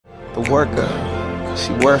the worker,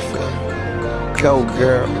 she worth it. Go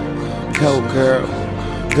girl, go girl,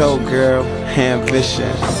 go girl,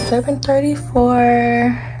 ambition.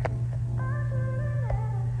 7:34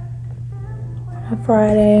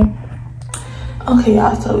 Friday. Okay,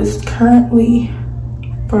 y'all, so it's currently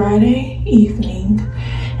Friday evening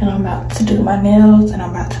and I'm about to do my nails and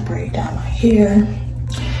I'm about to braid down my hair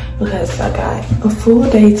because I got a full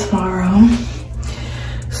day tomorrow.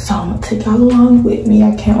 So I'm gonna take y'all along with me.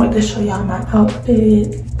 I can't wait to show y'all my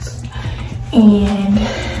outfits. And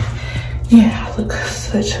yeah, I look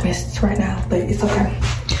such a mess right now, but it's okay.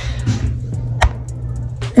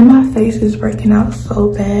 And my face is breaking out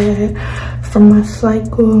so bad from my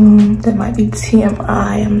cycle. That might be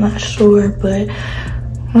TMI, I'm not sure, but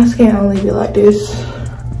my skin only be like this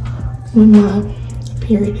when my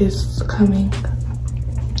period is coming,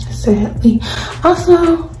 sadly.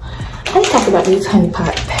 Also, let's talk about these honey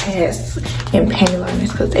pot pads and panty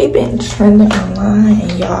liners because they've been trending online,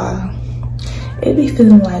 and y'all, it be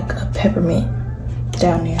feeling like a peppermint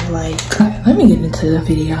down there. Like, let me get into the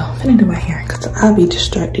video. I'm gonna do my hair because I'll be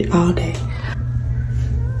distracted all day.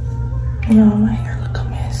 Y'all, my hair look a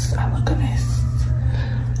mess. I look a mess.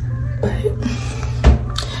 But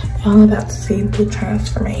y'all about to see the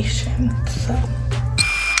transformation. So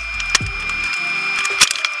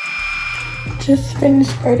just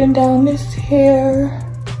finished braiding down this hair.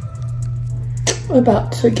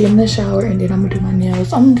 About to get in the shower and then I'm gonna do my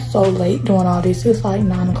nails. I'm so late doing all this. It's like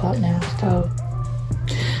 9 o'clock now, so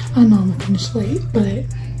I know I'm gonna finish late, but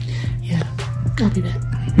yeah, I'll be back.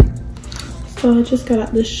 So I just got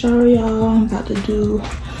out the shower, y'all. I'm about to do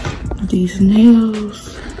these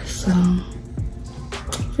nails. So I'm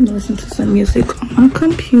gonna listen to some music on my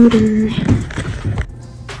computer.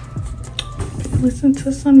 Listen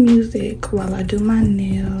to some music while I do my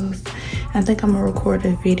nails. I think I'm gonna record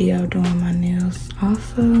a video doing my nails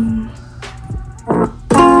also. Oh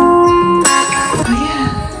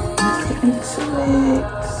yeah, let's get into it.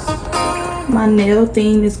 My nail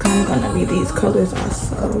theme is kind of gonna be these colors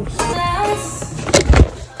also.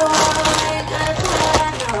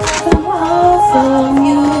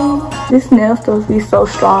 This nail's supposed to be so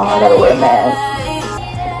strong, I gotta wear a mask.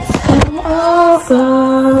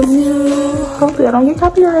 Hopefully I don't get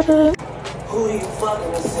copyrighted. Who you fuck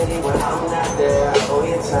in the city when I'm not there? I owe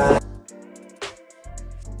you time.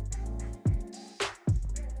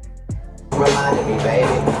 Reminded me,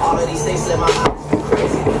 baby. All of these things in my mouth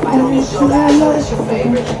crazy. I don't even show that I know that's your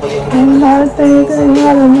favorite. I'm not thinking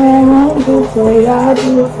how the man won't do for you. I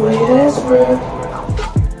do it for you, that's real.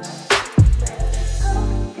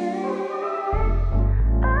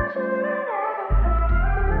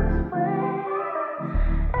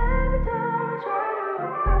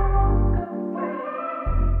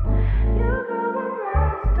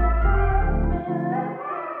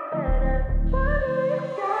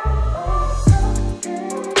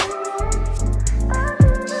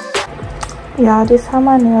 Y'all, this how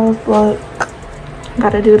my nails look.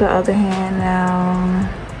 Gotta do the other hand now.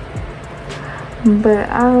 But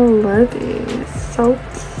I love it. It's so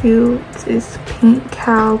cute. It's pink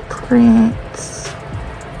cow print.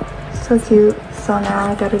 So cute. So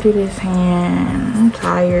now I gotta do this hand. I'm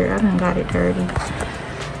tired. I done got it dirty.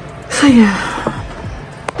 So yeah.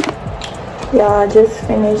 Y'all, I just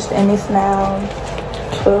finished and it's now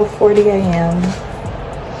 12:40 a.m.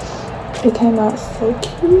 It came out so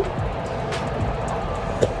cute.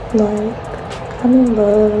 Like, I'm in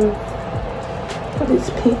love with this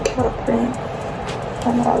pink cow print.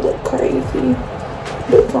 I know I look crazy.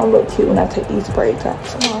 This one look cute when I take these braids out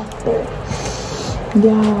tomorrow. But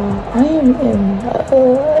yeah, I am in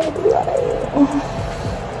love. Like,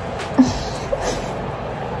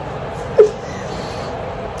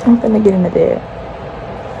 I'm gonna get in the bed.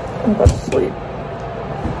 I'm about to sleep.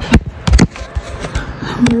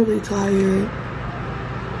 I'm really tired.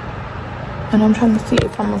 And I'm trying to see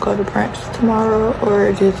if I'm gonna go to brunch tomorrow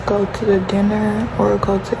or just go to the dinner or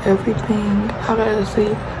go to everything. I gotta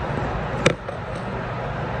see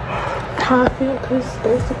how I feel because it's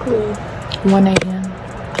basically 1 a.m.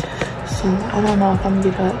 So I don't know if I'm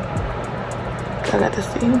gonna get up. I got to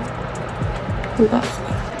see. We're gonna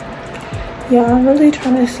see. Yeah, I'm really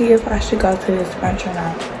trying to see if I should go to this brunch or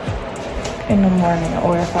not in the morning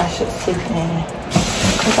or if I should sleep in.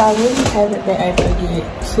 Because I really haven't been able to get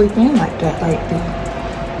sleep in like that lately.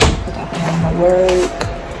 Because I've been having to work.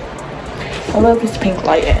 I love this pink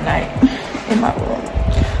light at night in my room.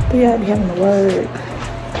 But yeah, I be having to work.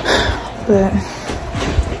 But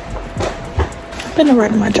I'm gonna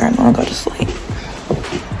write in my journal and go to sleep.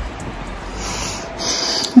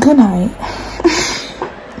 Good night.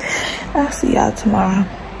 I'll see y'all tomorrow.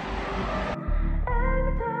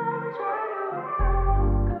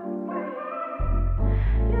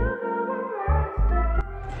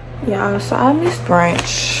 Yeah, so I missed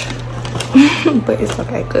brunch. But it's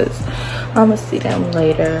okay, because I'm going to see them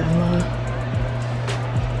later. I'm going to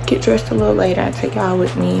get dressed a little later and take y'all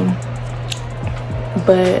with me.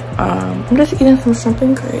 But I'm just eating some shrimp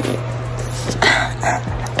and grits.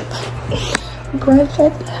 Brunch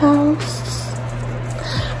at the house.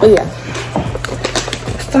 But yeah,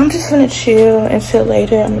 so I'm just gonna chill until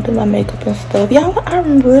later. I'm gonna do my makeup and stuff. Y'all, I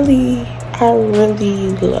really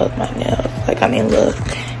love my nails. Like, I'm in love.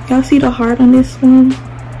 Y'all see the heart on this one?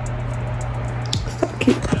 So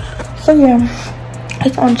cute. So yeah,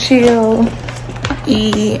 it's on chill,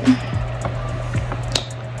 eat.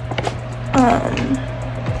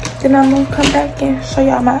 Then I'm gonna come back and show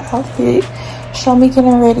y'all my outfit, show me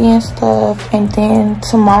getting ready and stuff. And then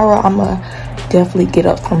tomorrow I'm gonna definitely get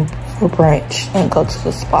up for brunch and go to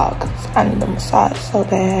the spa, because I need a massage so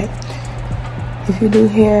bad. If you do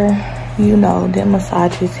hair, you know that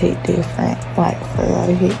massages hit different. Like, for real,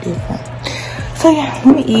 it hit different. So yeah,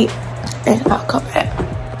 let me eat and I'll come back.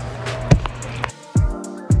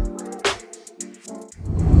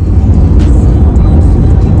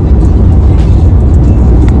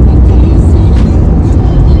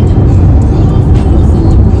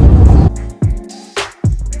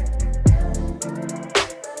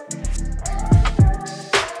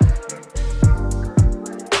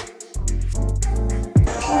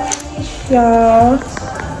 Y'all,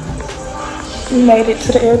 we made it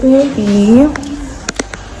to the Airbnb.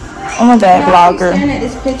 I'm a bad vlogger. Stand at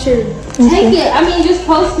this picture. Take it. I mean, just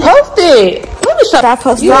post it. Post it. Let me show. I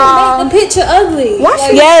post. You make the picture ugly. Why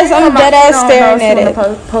like, yes, I'm dead ass staring at it.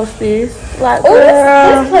 Post this. Like, oh,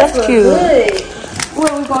 that's cute. Good. Where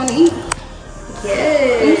are we going to eat?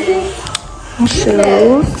 Yes.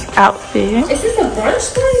 Shoes, outfit. Is this a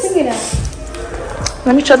brunch place? Look at that.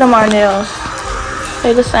 Let me show them our nails.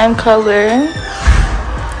 They're the same color.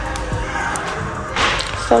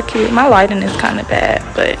 So cute. My lighting is kind of bad,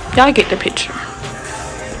 but y'all get the picture.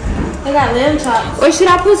 They got lamb chops. Or should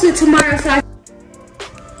I post it tomorrow so I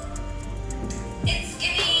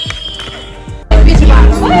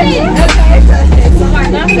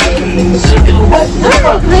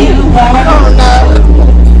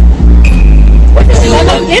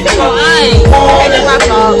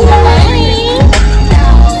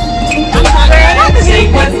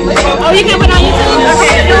Oh, you can put on YouTube?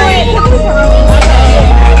 Okay, do it.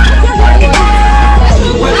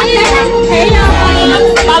 Hey,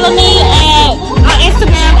 follow me on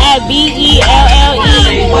Instagram at BELLENAILSATL.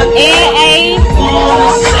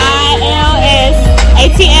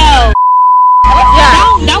 Yeah,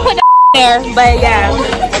 don't put that there, but yeah.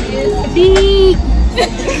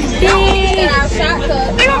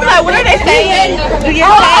 They're gonna be like, what are they saying? Do your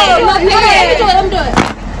thing. let me do it.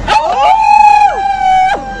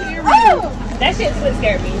 That shit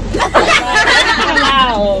scared me.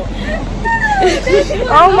 Wow.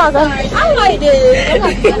 Oh my god. I like this.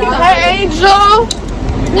 Hey, Angel.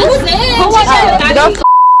 Who's that?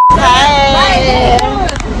 Hey.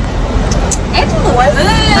 Angel the worst.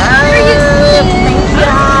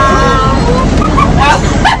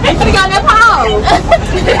 They should have got that pause.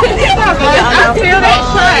 I feel that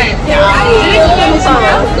shit.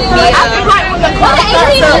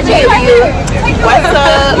 What's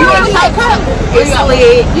up? You want to talk up? It's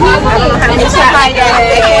lit. It's like that.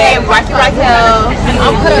 Rock it right now.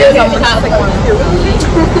 I'm putting it on the top.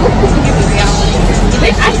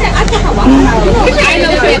 I can't walk out. I know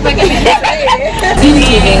it's fucking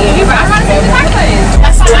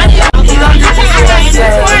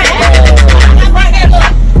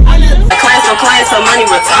Clients for money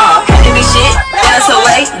retard. Give me shit, that's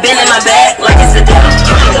away. Been in my bag like it's a deal.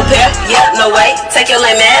 Compare, yeah, no way. Take your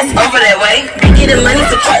lame ass over that way. Getting money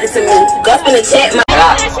to practice me. Go spin a check, my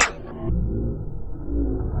God.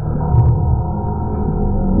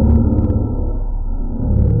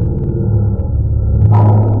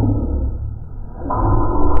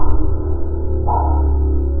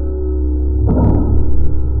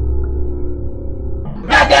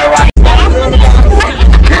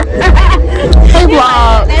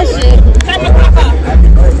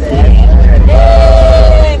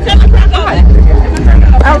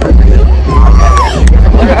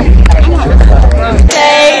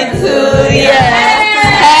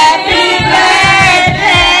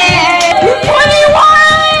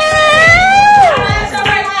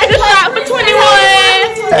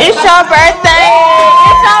 It's your birthday.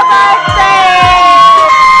 It's your birthday.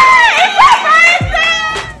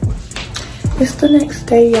 It's the next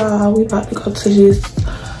day, y'all. We about to go to this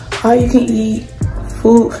all you can eat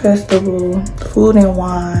food festival, food and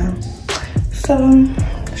wine. So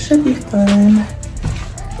should be fun.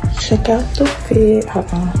 check out the fit.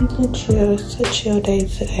 Hold on, it's a chill day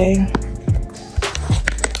today.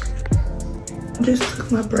 Just took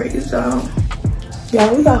my braids out.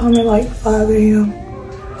 Yeah, we got home at like 5 a.m.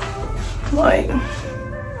 Like,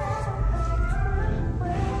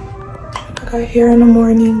 I got hair in the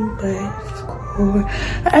morning, but it's cool.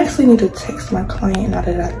 I actually need to text my client now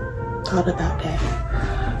that I thought about that.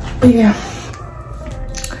 But yeah,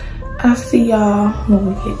 I'll see y'all when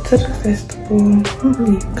we get to the festival. I'm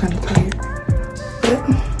really kind of tired, but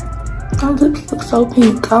my lips look so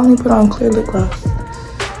pink. I only put on clear lip gloss.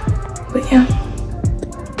 But yeah.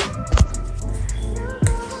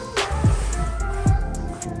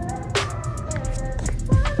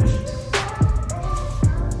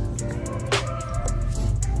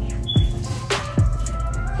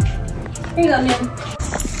 Here you go, man.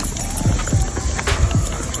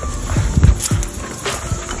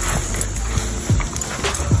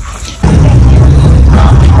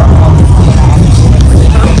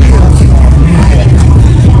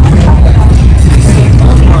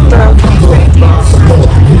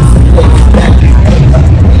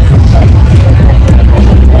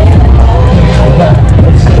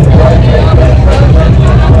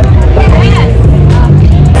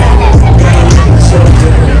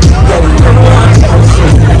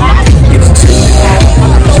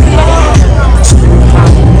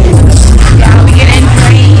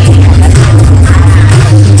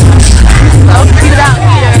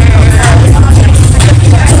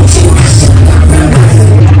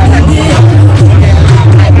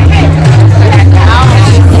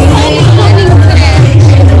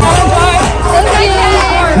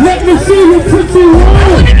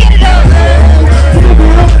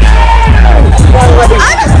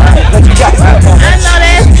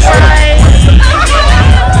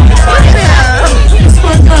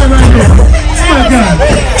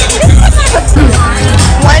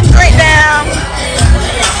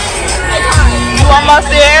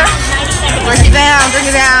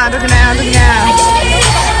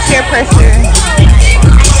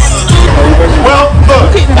 Well,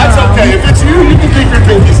 look, that's okay. If it's you, you can keep your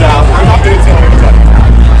pinkies out. I'm not going to tell anybody.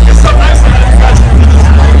 It's so nice that you guys are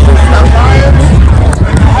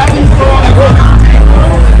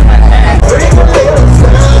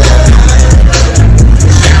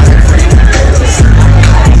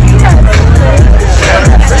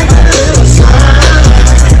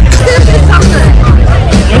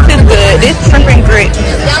This is good. This shrimp and grits.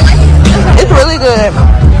 It's really good.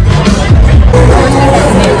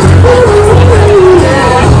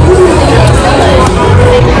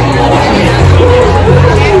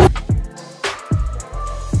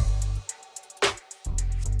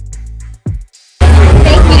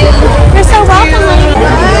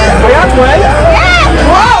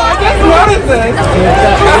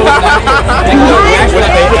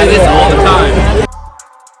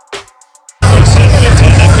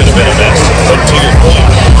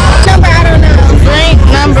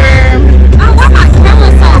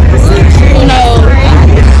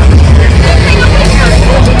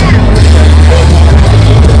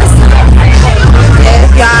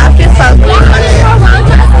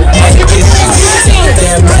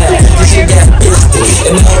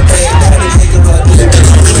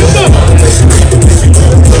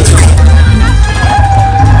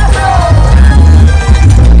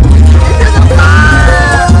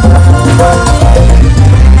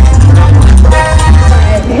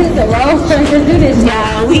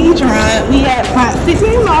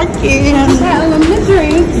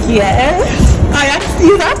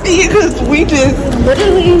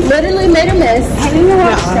 Literally made a mess. I didn't even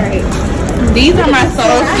wash straight. These are my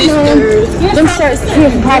soul sisters. Them shirts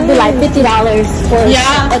could probably like $50 for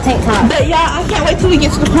a tank top. But yeah, I can't wait till we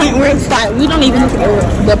get to the point where it's like we don't even look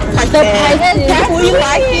at the price tag. If we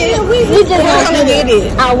like it, we just want to get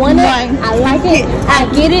it. I want it. I like it. I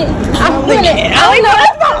get it. I want it. I don't know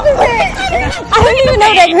what song she said. I don't even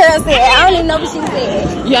know that girl said. I don't even know what she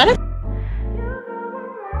said. Yeah.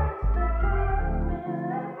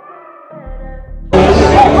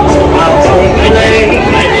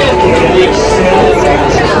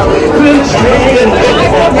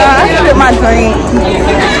 I spit my drink.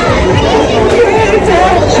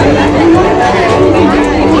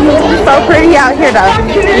 So pretty out here though.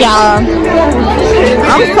 Y'all.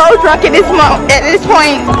 I'm so drunk at this point.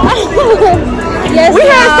 Yes, we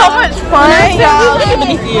had so much fun, y'all.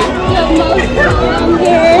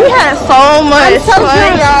 We had so much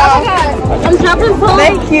fun, y'all. I'm having fun.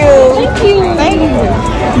 Thank you. Thank you. Thank you.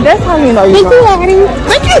 That's how you know you're Thank you, Addie.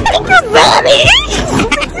 Thank you, Daddy.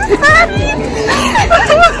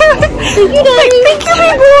 Thank you, Daddy. Thank you,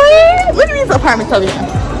 big boy. Look at these apartments over here.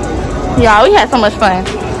 Y'all, we had so much fun.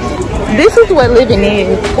 This is what living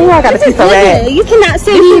is. Oh, I got a piece of that. You cannot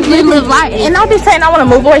say This is live life. And I'll be saying I want to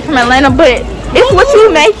move away from Atlanta, but it's what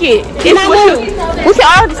you make it. It's what you. We can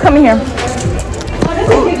all just come in here.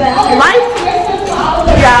 Life.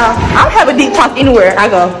 Yeah, I'm have a deep talk anywhere I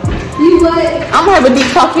go. I'm gonna have a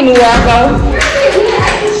deep talk anywhere I go.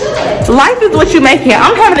 Life is what you make it.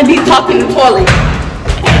 I'm having a deep talk in the toilet.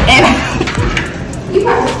 And You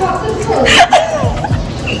got to talk to the toilet.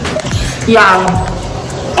 y'all.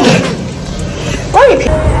 Wait.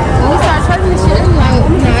 When we start charging this shit, I'm like,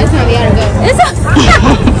 no, it's time we gotta go. It's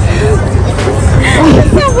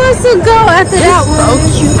supposed to go after that one. So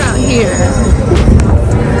cute out here.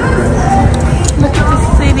 Look at the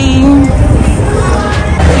city.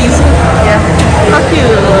 Peaceful. Yeah. So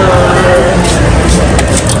cute.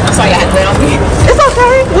 I'm sorry I had to wait on me. It's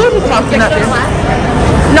okay. We'll be talking up there.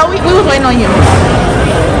 No, we was waiting on you.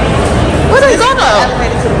 Where they go though?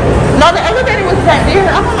 No, the elevator was back there.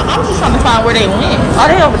 I'm just trying to find where they went. Oh,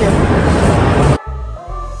 they over there.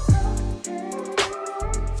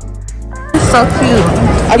 So cute.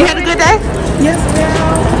 You had a good day? Yes, ma'am.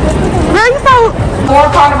 Girl, you so... 4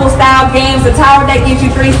 carnival style games, a tower that gives you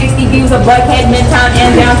 360 views of Buckhead, Midtown,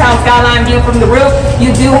 and downtown skyline view from the roof.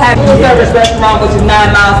 You do have a full service restaurant, which is 9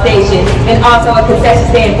 Mile Station, and also a concession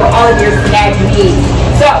stand for all of your snack needs.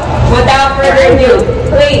 So, without further ado,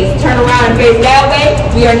 please turn around and face that way.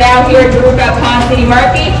 We are now here at the rooftop Pond City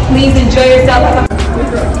Murphy. Please enjoy yourself.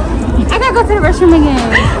 I gotta go to the restroom again.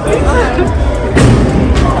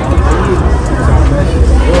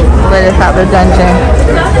 Let us out the dungeon.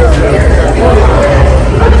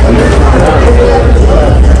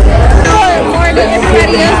 More than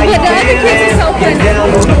everybody else, but the other kids are so funny.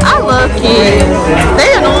 I love kids.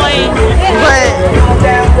 They annoying, but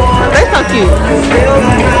they so cute.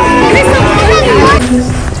 They're so funny.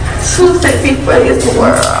 Too sexy for this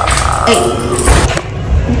world.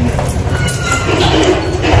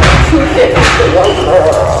 Too sexy for your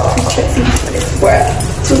girl. Too sexy for this world.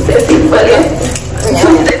 Too sexy for this.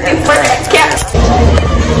 Too sexy for that cat.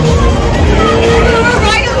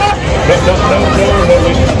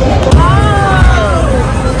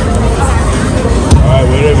 Alright,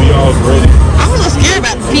 whenever y'all's ready. I'm a little scared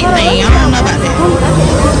about the feet thing. I don't know about that.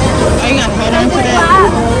 Oh, you gotta hold on to that?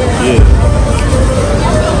 Yeah.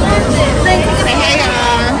 Say hey,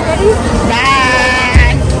 y'all.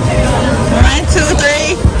 Bye. 1, 2,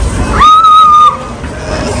 3.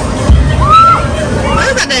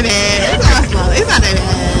 It's not that bad. It's not slow. It's not that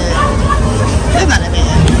bad. It's not that bad.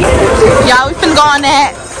 Y'all, we finna go on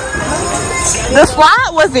that. The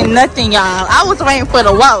slide wasn't nothing, y'all. I was waiting for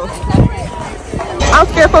the whoa. I was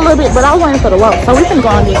scared for a little bit, but I was waiting for the whoa. So we finna go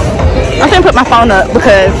on this. I'm finna put my phone up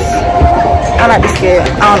because I might be scared.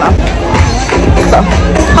 I don't know. So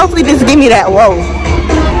hopefully this give me that whoa.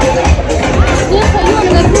 Yeah, so you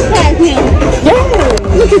wanna go to the class now?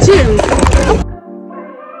 Yeah. Look at you.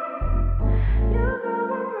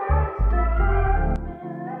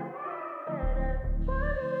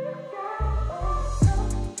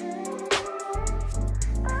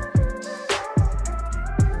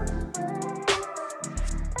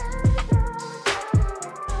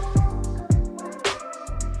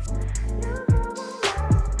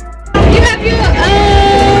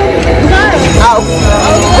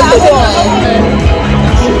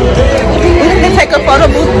 We need to take a photo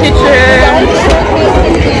booth picture.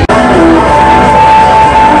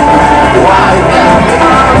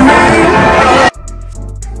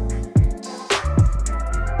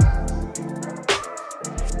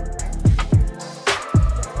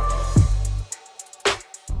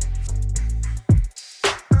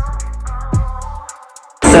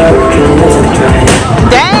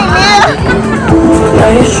 Dang, man.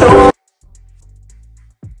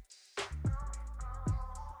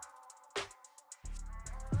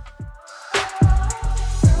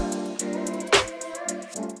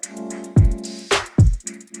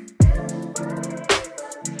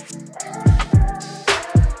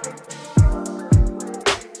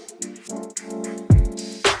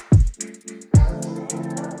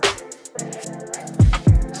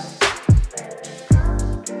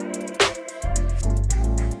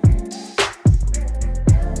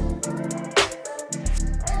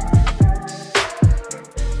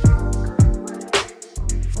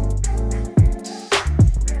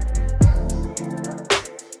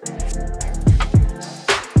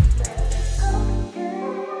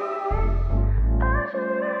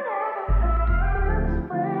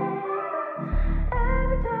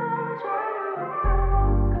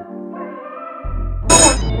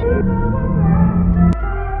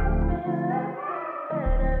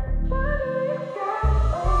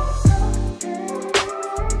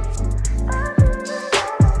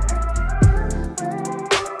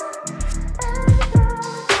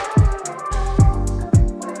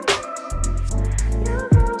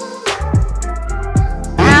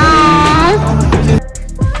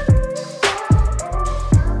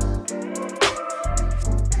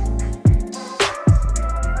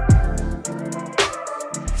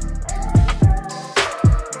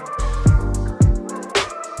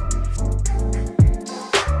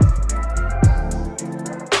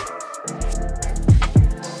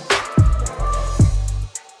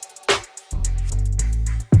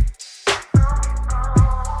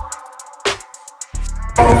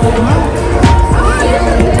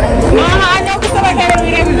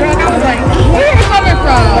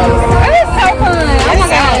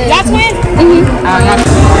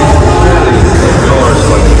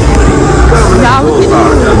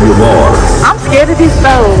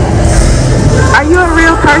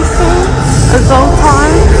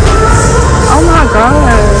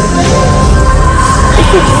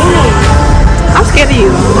 scared of you.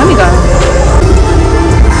 Let me go.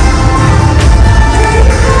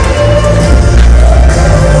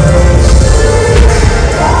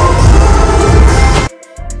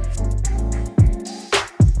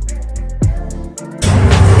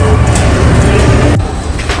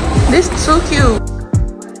 This is too cute.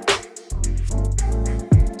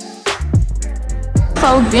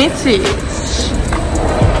 So vintage.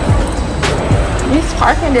 This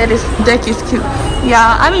parking deck is cute.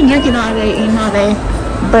 Y'all, I've been drinking all day, eating all day,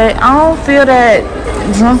 but I don't feel that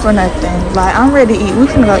drunk or nothing. Like, I'm ready to eat. We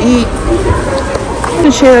finna go eat.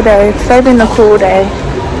 It's a chill day, saving the cool day.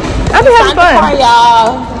 I've been having fun.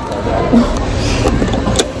 y'all.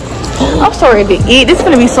 I'm so ready to eat. This is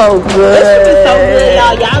gonna be so good. This is so good,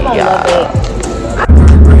 y'all. Y'all gonna love it.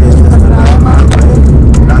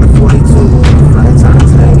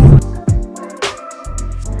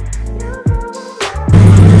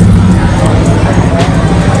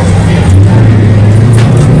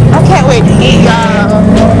 I can't wait to eat, y'all.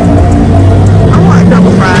 I want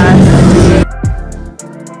double fries.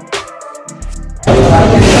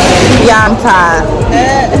 Yeah, I'm tired.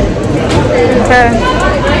 Okay.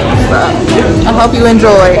 So, I hope you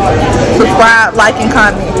enjoyed. Subscribe, like, and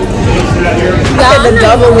comment. I said the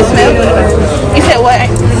double was never. You said what? I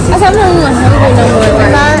said I'm not even hungry no more.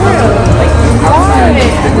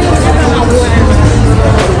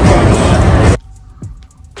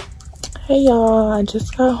 Hey y'all, I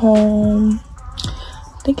just got home.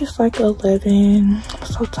 I think it's like 11. I'm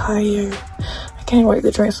so tired. I can't wait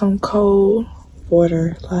to drink some cold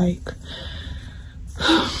water, like.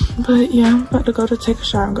 But yeah, I'm about to go to take a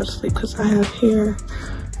shower and go to sleep because I have hair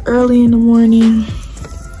early in the morning.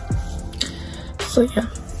 So yeah,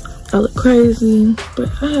 I look crazy, but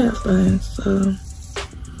I have fun. So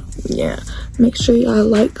yeah, make sure y'all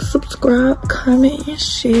like, subscribe, comment, and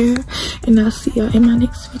share, and I'll see y'all in my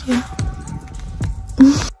next video.